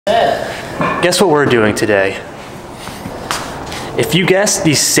guess what we're doing today? If you guessed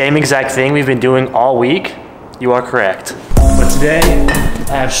the same exact thing we've been doing all week, you are correct. But today,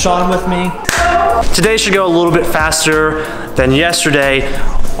 I have Sean with me. Today should go a little bit faster than yesterday.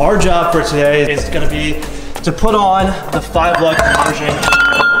 Our job for today is gonna be to put on the 5-lug conversion.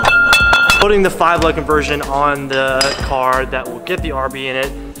 Putting the 5-lug conversion on the car that will get the RB in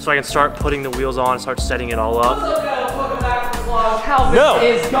it, so I can start putting the wheels on and start setting it all up. Welcome back to the vlog. Calvin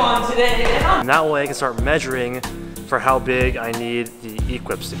is gone today. And that way I can start measuring for how big I need the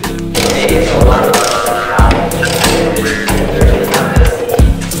equips to be.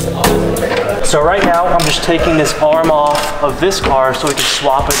 So right now I'm just taking this arm off of this car so we can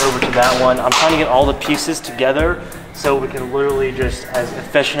swap it over to that one. I'm trying to get all the pieces together so we can literally just, as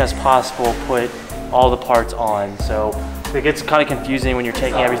efficient as possible, put all the parts on. So it gets kind of confusing when you're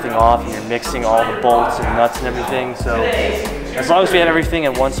taking everything off and you're mixing all the bolts and nuts and everything. So as long as we have everything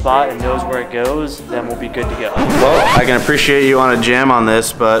in one spot and knows where it goes, then we'll be good to go. Well, I can appreciate you on a jam on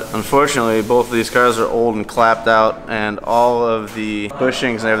this, but unfortunately both of these cars are old and clapped out and all of the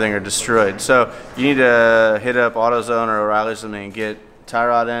bushings and everything are destroyed. So you need to hit up AutoZone or O'Reilly or something and get tie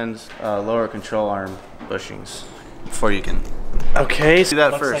rod ends, lower control arm bushings before you can. Okay, do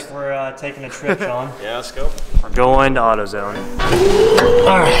that looks first. Like we're taking a trip, Sean. Yeah, let's go. We're going to AutoZone.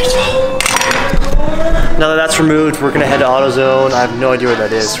 All right. Now that that's removed, we're gonna head to AutoZone. I have no idea where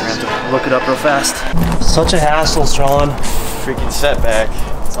that is. We're gonna have to look it up real fast. Such a hassle, Sean. Freaking setback.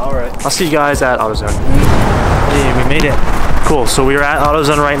 It's all right. I'll see you guys at AutoZone. Hey, we made it. Cool, so we are at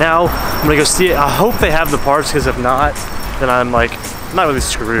AutoZone right now. I'm gonna go see it. I hope they have the parts, because if not, then I'm like, not really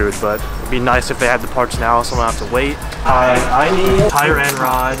screwed, but it'd be nice if they had the parts now so I don't have to wait. I need tire end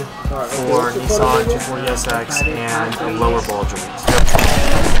rod for Nissan 240SX and a lower ball joint.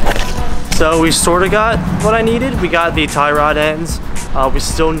 So we sort of got what I needed. We got the tie rod ends. We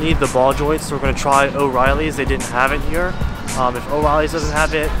still need the ball joints, so we're gonna try O'Reilly's. They didn't have it here. If O'Reilly's doesn't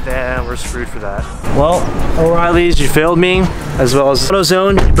have it, then we're screwed for that. Well, O'Reilly's, you failed me, as well as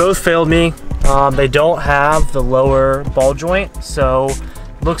AutoZone, you both failed me. They don't have the lower ball joint, so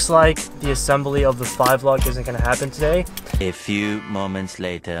looks like the assembly of the 5-lug isn't gonna happen today. A few moments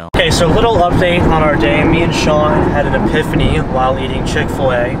later. Okay, so a little update on our day. Me and Sean had an epiphany while eating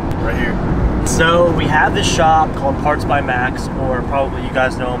Chick-fil-A. Right here. So we have this shop called Parts by Max, or probably you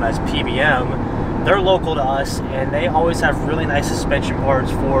guys know them as Pbm. They're local to us, and they always have really nice suspension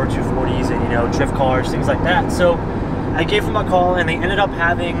parts for 240s and, you know, drift cars, things like that. So I gave them a call, and they ended up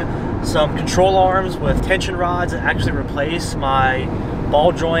having some control arms with tension rods that actually replace my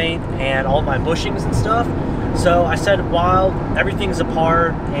ball joint and all my bushings and stuff. So I said, while everything's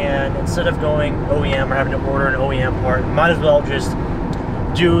apart, and instead of going OEM or having to order an OEM part, might as well just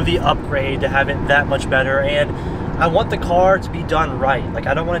do the upgrade to have it that much better. And I want the car to be done right. Like,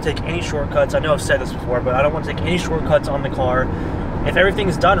 I don't want to take any shortcuts. I know I've said this before, but I don't want to take any shortcuts on the car. If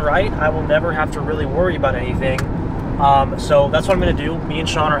everything's done right, I will never have to really worry about anything. So that's what I'm gonna do. Me and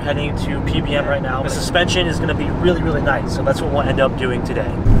Sean are heading to Pbm right now. The suspension is gonna be really, really nice. So that's what we'll end up doing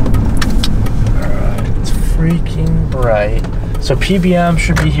today. Alright, it's freaking bright. So Pbm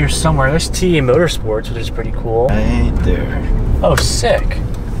should be here somewhere. There's TA Motorsports, which is pretty cool. Right there. Oh, sick.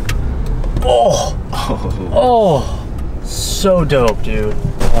 Oh, so dope, dude.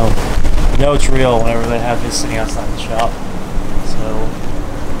 You know it's real whenever they have this sitting outside the shop.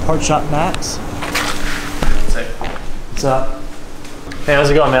 So, Part Shop Max. What's up? Hey, how's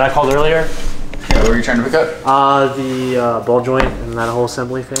it going, man? I called earlier. Yeah, what were you trying to pick up? The ball joint and that whole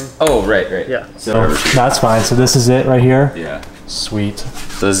assembly thing. Oh, right. Yeah. So that's fine. So this is it right here. Yeah. Sweet.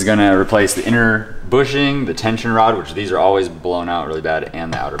 So this is gonna replace the inner bushing, the tension rod, which these are always blown out really bad,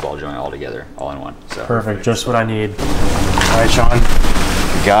 and the outer ball joint all together, all in one. So perfect. Just what I need. All right, Sean.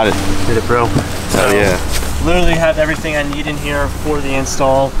 You got it. Did it, bro. Oh yeah. Literally have everything I need in here for the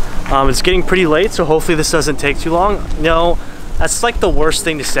install. It's getting pretty late, so hopefully this doesn't take too long. No, that's like the worst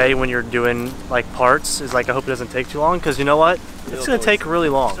thing to say when you're doing like parts, is like, I hope it doesn't take too long, because you know what? It's gonna take really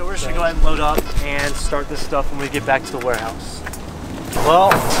long. So we're just gonna go ahead and load up and start this stuff when we get back to the warehouse.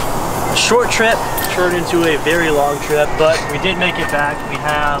 Well, a short trip turned into a very long trip, but we did make it back. We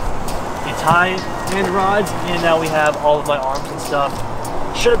have the tie end rods, and now we have all of my arms and stuff.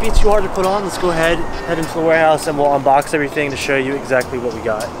 Shouldn't be too hard to put on. Let's go ahead, head into the warehouse, and we'll unbox everything to show you exactly what we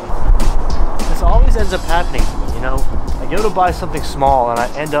got. This always ends up happening to me, you know? I go to buy something small and I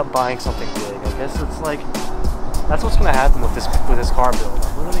end up buying something big. I guess it's like, that's what's gonna happen with this car build.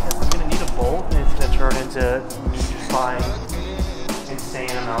 I'm gonna need a bolt, and it's gonna turn into me just buying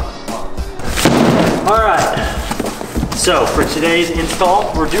insane amounts of parts. All right, so for today's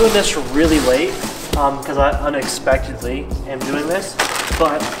install, we're doing this really late because I unexpectedly am doing this.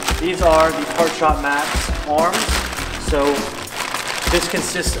 but these are the Part Shop Max arms. So this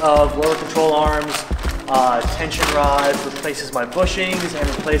consists of lower control arms, tension rod, replaces my bushings and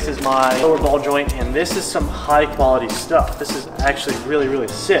replaces my lower ball joint, and this is some high quality stuff. This is actually really, really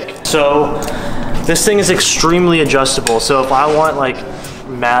sick. So this thing is extremely adjustable. So if I want like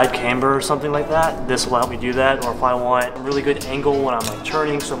mad camber or something like that, this will help me do that. Or if I want a really good angle when I'm like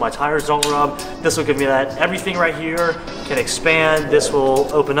turning so my tires don't rub, this will give me that. Everything right here can expand. This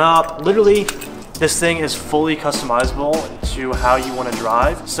will open up. Literally, this thing is fully customizable to how you want to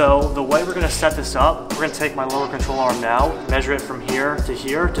drive. So the way we're going to set this up, we're going to take my lower control arm now, measure it from here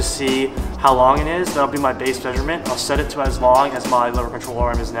to see how long it is. That'll be my base measurement. I'll set it to as long as my lower control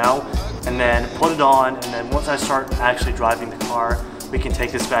arm is now, and then put it on. And then once I start actually driving the car, we can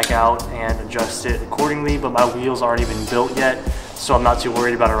take this back out and adjust it accordingly. But my wheels aren't even built yet, so I'm not too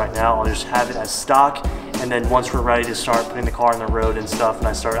worried about it right now. I'll just have it as stock. And then once we're ready to start putting the car on the road and stuff, and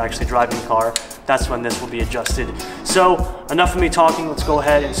I start actually driving the car, that's when this will be adjusted. So enough of me talking, let's go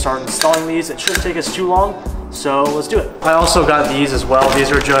ahead and start installing these. It shouldn't take us too long, so let's do it. I also got these as well.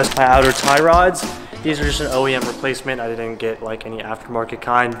 These are just my outer tie rods. These are just an OEM replacement. I didn't get like any aftermarket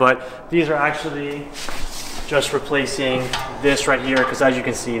kind, but these are actually just replacing this right here, because as you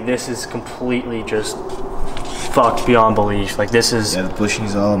can see, this is completely just fucked beyond belief. Like this is, yeah, the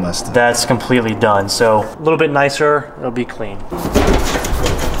bushing's all messed up. That's completely done. So a little bit nicer, it'll be clean.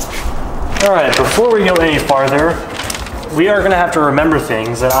 All right, before we go any farther, we are gonna have to remember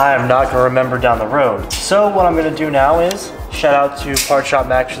things that I am not gonna remember down the road. So what I'm gonna do now is, shout out to Part Shop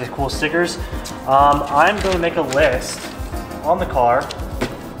Max for these cool stickers. I'm gonna make a list on the car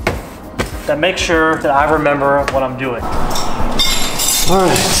that makes sure that I remember what I'm doing. All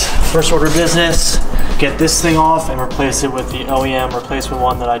right, first order of business, get this thing off and replace it with the OEM replacement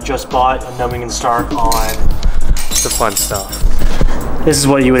one that I just bought, and then we can start on the fun stuff. This is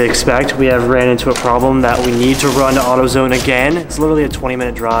what you would expect. We have ran into a problem that we need to run to AutoZone again. It's literally a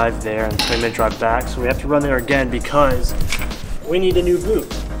 20-minute drive there and a 20-minute drive back, so we have to run there again because we need a new boot.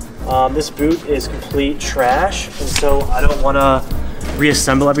 This boot is complete trash, and so I don't want to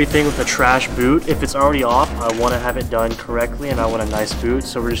reassemble everything with a trash boot. If it's already off, I want to have it done correctly, and I want a nice boot.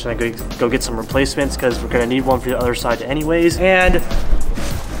 So we're just gonna go get some replacements, because we're gonna need one for the other side anyways. And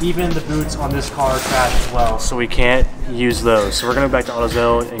even the boots on this car are trash as well, so we can't use those. So we're gonna go back to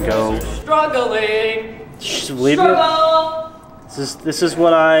AutoZone and go. Struggling. Struggle. This is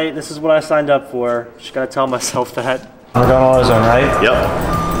what I signed up for. Just gotta tell myself that. We're going to AutoZone, right? Yep.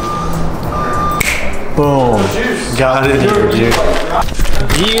 Boom. Got it here, dude.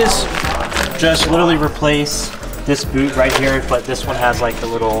 These just literally replace this boot right here, but this one has like a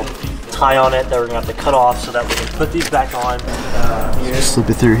little tie on it that we're gonna have to cut off so that we can put these back on. Just slip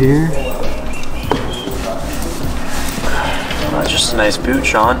it through here. Just a nice boot,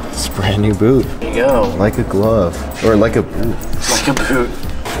 Sean. It's a brand new boot. There you go. Like a glove, or like a boot. Like a boot.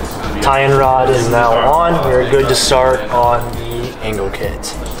 Tie-in rod is now on. We're good to start on the angle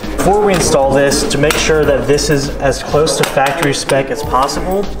kit. Before we install this, to make sure that this is as close to factory spec as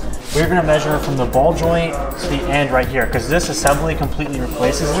possible, we're going to measure from the ball joint to the end right here, because this assembly completely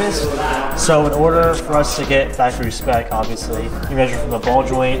replaces this. So in order for us to get factory spec, obviously, you measure from the ball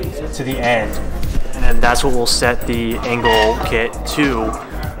joint to the end, and then that's what we'll set the angle kit to,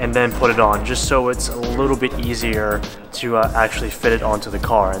 and then put it on, just so it's a little bit easier to actually fit it onto the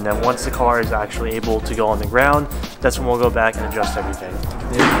car. And then once the car is actually able to go on the ground, that's when we'll go back and adjust everything.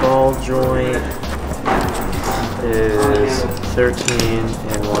 This ball joint is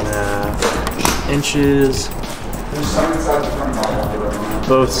 13.5 inches.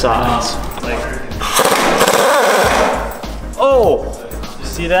 Both sides. Oh!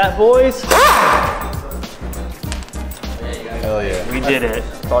 See that, boys? Hell yeah. We did it.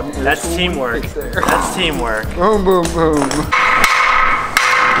 That's teamwork. That's teamwork. Boom, boom, boom. You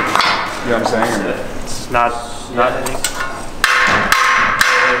know what I'm saying? It's not anything.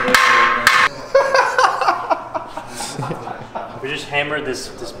 We just hammered this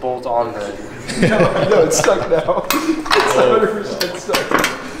bolt on the. No, it's stuck now. It's 100% stuck.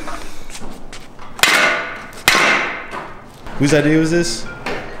 Whose idea was this?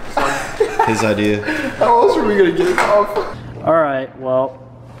 His idea. How else are we gonna get it off? All right, well,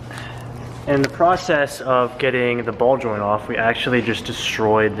 in the process of getting the ball joint off, we actually just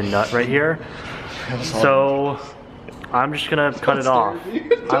destroyed the nut right here. So I'm just gonna cut it off.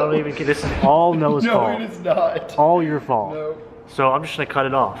 I don't even care. This is all Noah's fault. No, it is not. All your fault. No. So I'm just gonna cut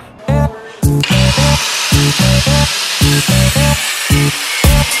it off.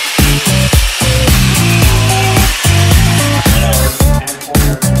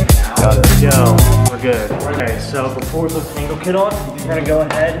 There we go. We're good. Okay, so before we put the angle kit on, we're gonna go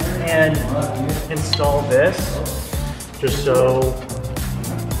ahead and install this, just so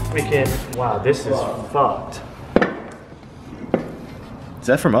we can, wow, this is fucked. Is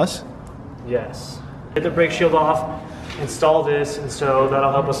that from us? Yes. Get the brake shield off, install this, and so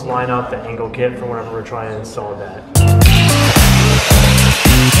that'll help us line up the angle kit for whenever we're trying to install that.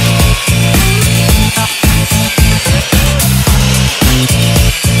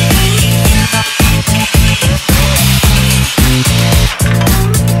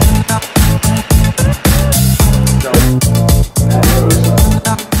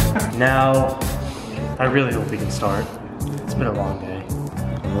 Now, I really hope we can start. It's been a long day.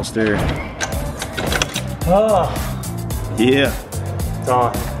 Almost there. Oh, Yeah. it's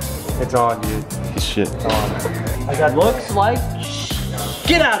on. It's on, dude. Good shit. It's on. I got looks like,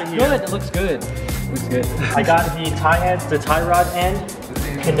 get out of here. Good, it looks good. Looks good. I got the tie rod end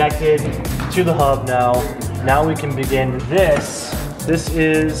connected to the hub now. Now we can begin this. This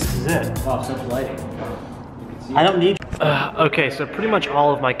is it. Oh, such lighting. I don't need. Okay, so pretty much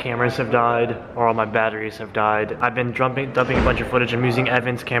all of my cameras have died, or all my batteries have died. I've been dumping a bunch of footage. I'm using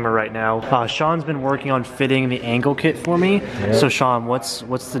Evan's camera right now. Sean's been working on fitting the angle kit for me. Yep. So Sean, what's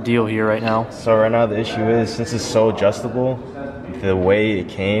the deal here right now? So right now the issue is, since it's so adjustable, the way it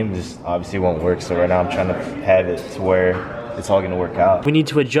came just obviously won't work. So right now I'm trying to have it to where it's all gonna work out. We need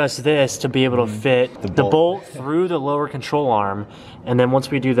to adjust this to be able to fit the bolt through the lower control arm, and then once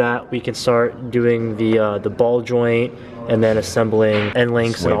we do that, we can start doing the ball joint and then assembling end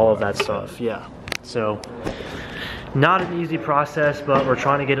links and all of that stuff. Yeah. So not an easy process, but we're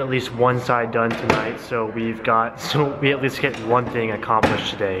trying to get at least one side done tonight. So we at least get one thing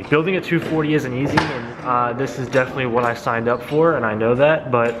accomplished today. Building a 240 isn't easy, and this is definitely what I signed up for, and I know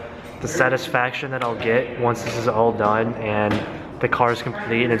that, but the satisfaction that I'll get once this is all done and the car is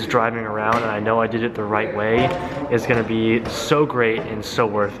complete and it's driving around and I know I did it the right way is gonna be so great and so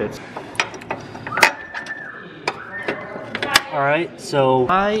worth it. All right, so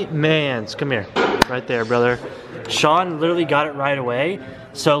my mans, come here, right there, brother. Sean literally got it right away.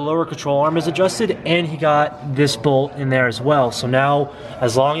 So lower control arm is adjusted, and he got this bolt in there as well. So now,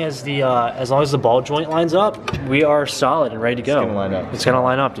 as long as the ball joint lines up, we are solid and ready to go. It's gonna line up. It's gonna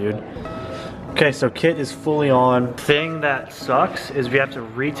line up, dude. Okay, so kit is fully on. Thing that sucks is we have to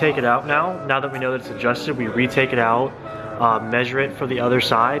retake it out now. Now that we know that it's adjusted, we retake it out, measure it for the other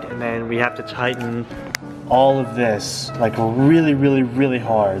side, and then we have to tighten all of this like really, really, really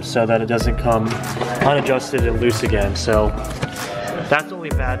hard so that it doesn't come unadjusted and loose again. So that's the only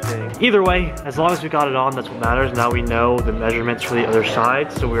bad thing. Either way, as long as we got it on, that's what matters. Now we know the measurements for the other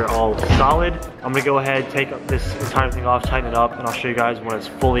side, so we're all solid. I'm gonna go ahead, take this entire thing off, tighten it up, and I'll show you guys when it's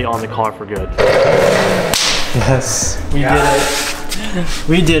fully on the car for good. Yes, we did it.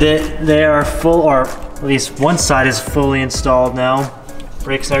 We did it. They are full, or at least one side is fully installed now.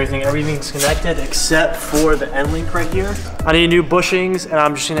 Brakes and everything's connected except for the end link right here. I need new bushings, and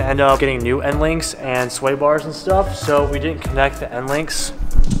I'm just gonna end up getting new end links and sway bars and stuff. So we didn't connect the end links,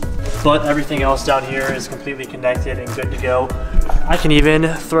 but everything else down here is completely connected and good to go. I can even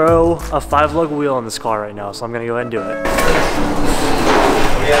throw a 5-lug wheel in this car right now, so I'm gonna go ahead and do it.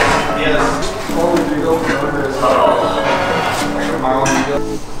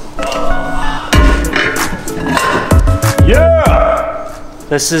 Yeah!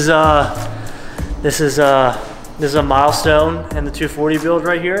 This is a milestone in the 240 build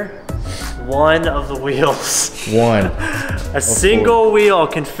right here. One of the wheels. One. A single wheel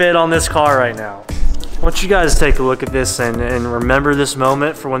can fit on this car right now. I want you guys to take a look at this and remember this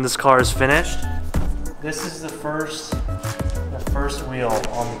moment for when this car is finished. This is the first wheel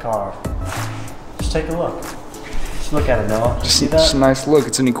on the car. Just take a look. Just look at it, Noah. See that? It's a nice look.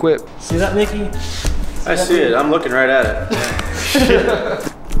 It's an equip. See that, Mickey? I see it. I'm looking right at it.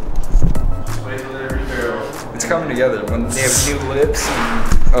 It's coming together when they have new lips.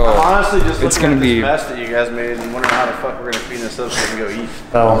 I'm honestly just it's looking gonna at be this mess that you guys made and wondering how the fuck we're gonna clean this up so we can go eat.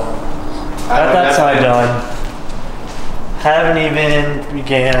 So, got that side done. Haven't even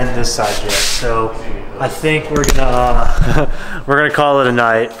began this side yet. So, I think we're gonna call it a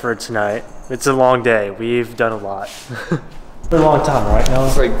night for tonight. It's a long day. We've done a lot. It's been a long time, right? No?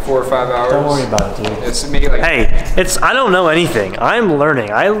 It's like 4 or 5 hours. Don't worry about it, dude. It's maybe like. Hey, I don't know anything. I'm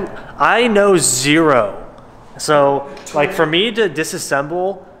learning. I know zero. So, like, for me to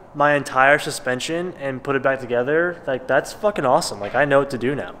disassemble my entire suspension and put it back together, like, that's fucking awesome. Like, I know what to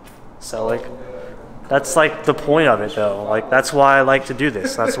do now. So, like, that's like the point of it, though. Like, that's why I like to do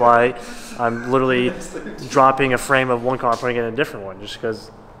this. That's why I'm literally dropping a frame of one car and putting it in a different one, just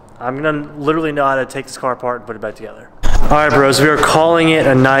because I'm gonna literally know how to take this car apart and put it back together. All right, bros, we are calling it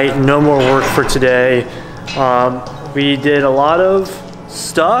a night. No more work for today. We did a lot of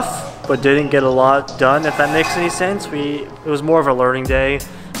stuff, but didn't get a lot done, if that makes any sense. It was more of a learning day.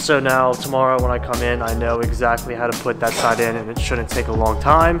 So now tomorrow when I come in, I know exactly how to put that side in, and it shouldn't take a long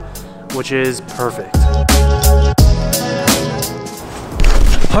time, which is perfect.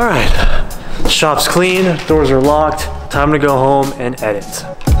 All right, shop's clean, doors are locked. Time to go home and edit.